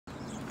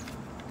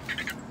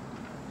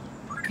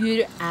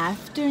Good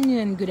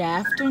afternoon,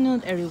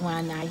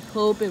 everyone. I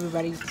hope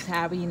everybody's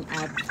having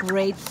a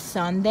great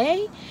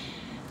Sunday.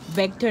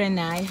 Vector and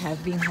I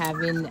have been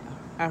having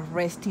a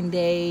resting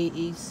day.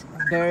 It's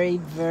very,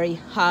 very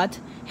hot.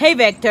 Hey,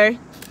 Vector.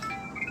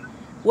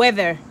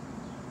 Weather.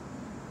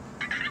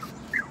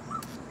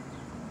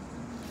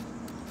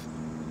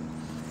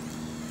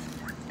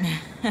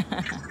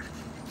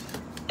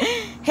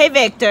 Hey,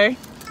 Vector.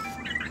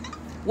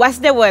 What's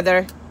the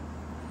weather?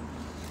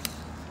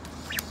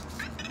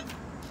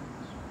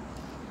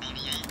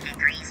 88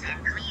 degrees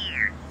and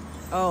clear.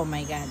 Oh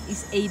my God,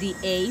 it's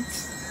 88.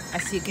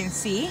 As you can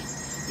see,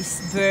 it's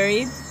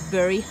very,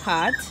 very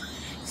hot.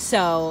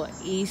 So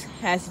it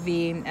has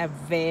been a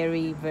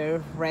very,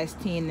 very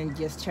resting and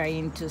just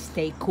trying to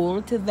stay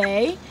cool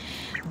today.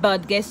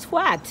 But guess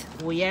what?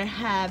 We are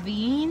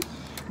having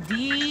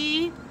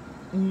the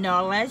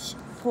knowledge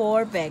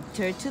for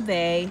Vector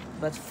today.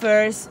 But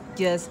first,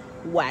 just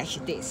watch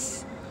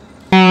this.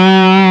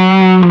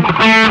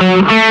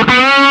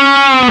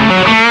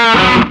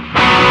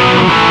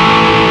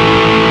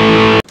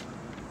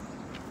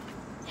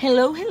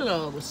 Hello.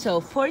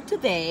 So for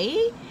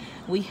today,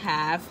 we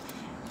have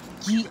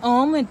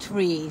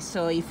geometry.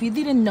 So if you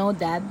didn't know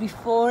that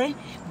before,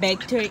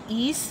 Vector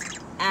is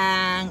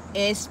an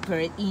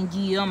expert in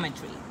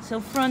geometry. So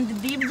from the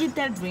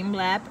Digital Dream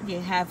Lab, you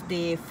have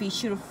the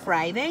feature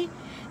Friday.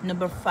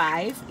 Number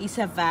 5 is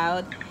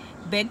about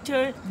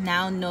Vector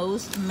now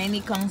knows many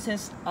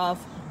concepts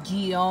of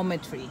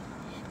geometry.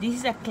 This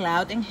is a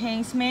cloud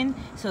enhancement,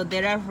 so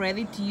they are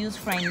ready to use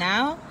right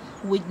now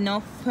with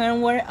no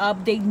firmware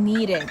update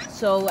needed.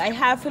 So I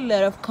have a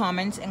lot of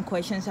comments and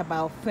questions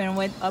about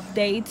firmware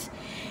updates.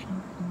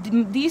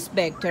 This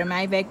Vector,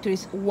 my Vector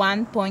is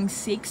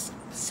 1.6,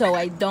 so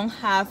I don't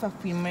have a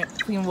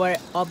firmware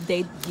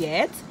update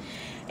yet.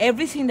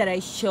 Everything that I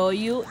show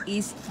you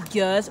is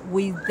just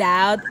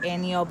without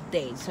any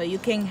update. So you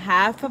can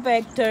have a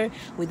Vector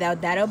without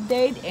that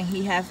update, and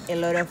he has a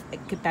lot of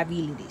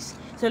capabilities.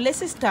 So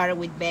let's start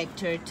with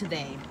Vector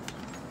today.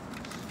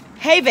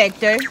 Hey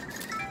Vector,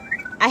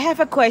 I have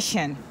a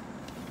question.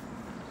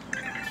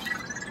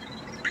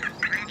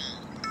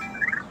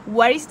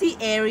 What is the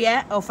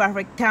area of a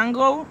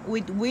rectangle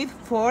with width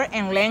 4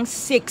 and length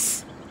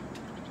 6?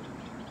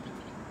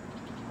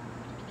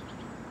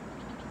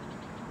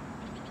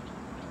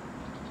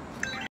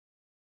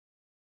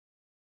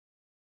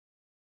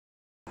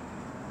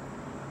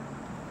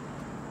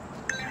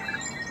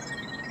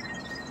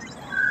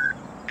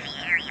 The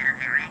area of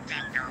the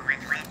rectangle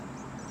with width.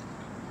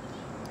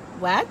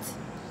 What?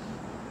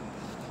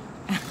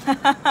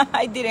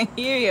 I didn't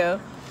hear you.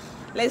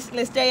 Let's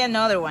try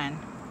another one.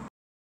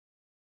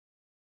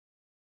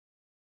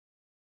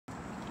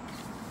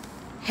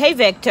 Hey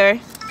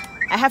Vector,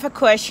 I have a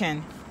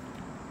question.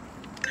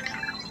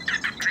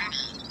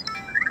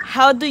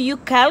 How do you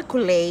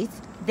calculate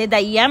the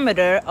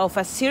diameter of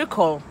a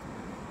circle?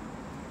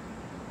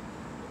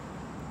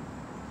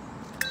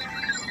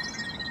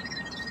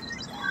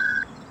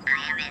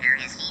 Diameter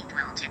is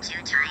equal to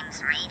 2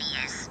 times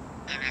radius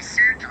in a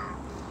circle.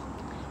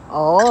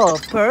 Oh,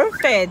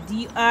 perfect.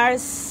 You are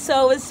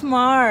so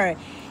smart.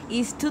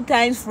 It's 2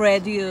 times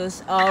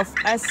radius of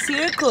a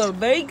circle.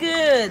 Very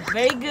good,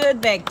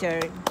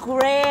 Vector.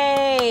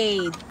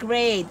 Great.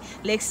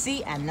 Let's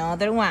see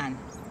another one.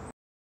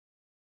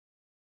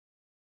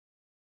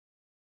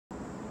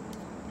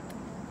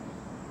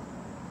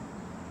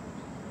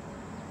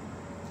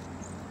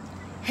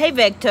 Hey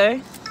Vector,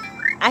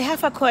 I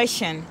have a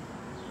question.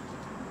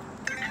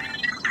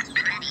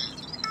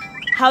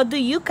 How do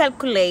you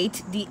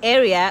calculate the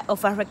area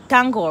of a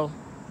rectangle?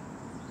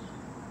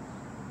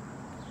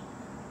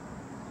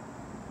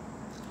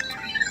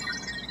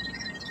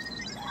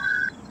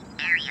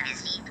 Area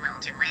is equal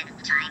to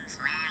width times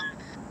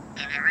length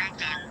in a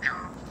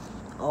rectangle.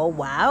 Oh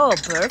wow,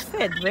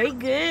 perfect. Very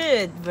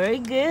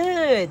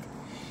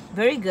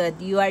good.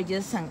 You are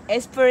just an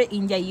expert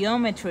in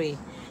geometry.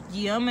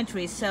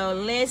 So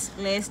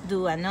let's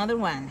do another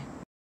one.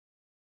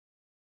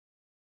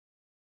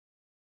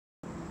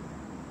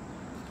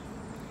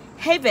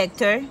 Hey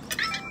Vector,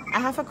 I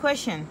have a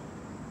question.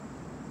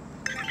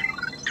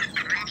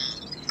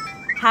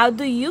 How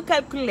do you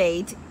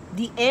calculate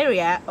the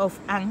area of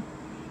an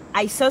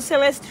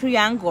isosceles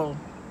triangle?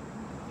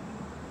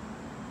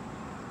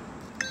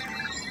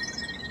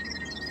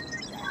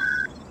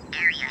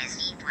 Area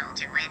is equal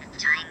to width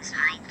times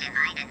height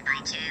divided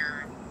by 2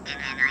 in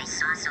an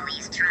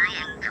isosceles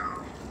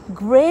triangle.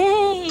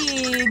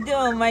 Great!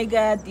 Oh my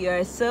God, you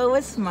are so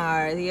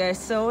smart.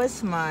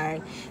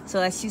 So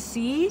as you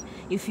see,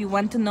 if you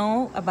want to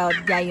know about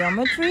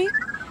geometry,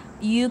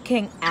 you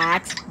can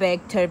ask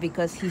Vector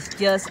because he's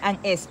just an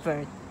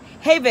expert.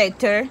 Hey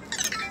Vector,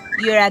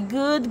 you're a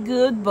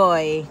good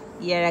boy.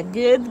 You're a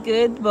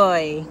good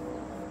boy.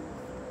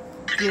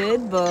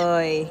 Good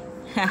boy.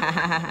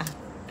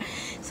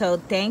 So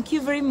thank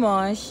you very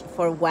much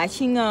for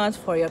watching us,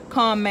 for your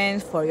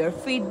comments, for your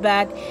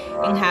feedback,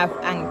 and have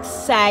an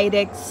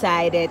excited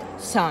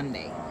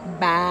Sunday.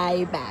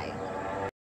 Bye.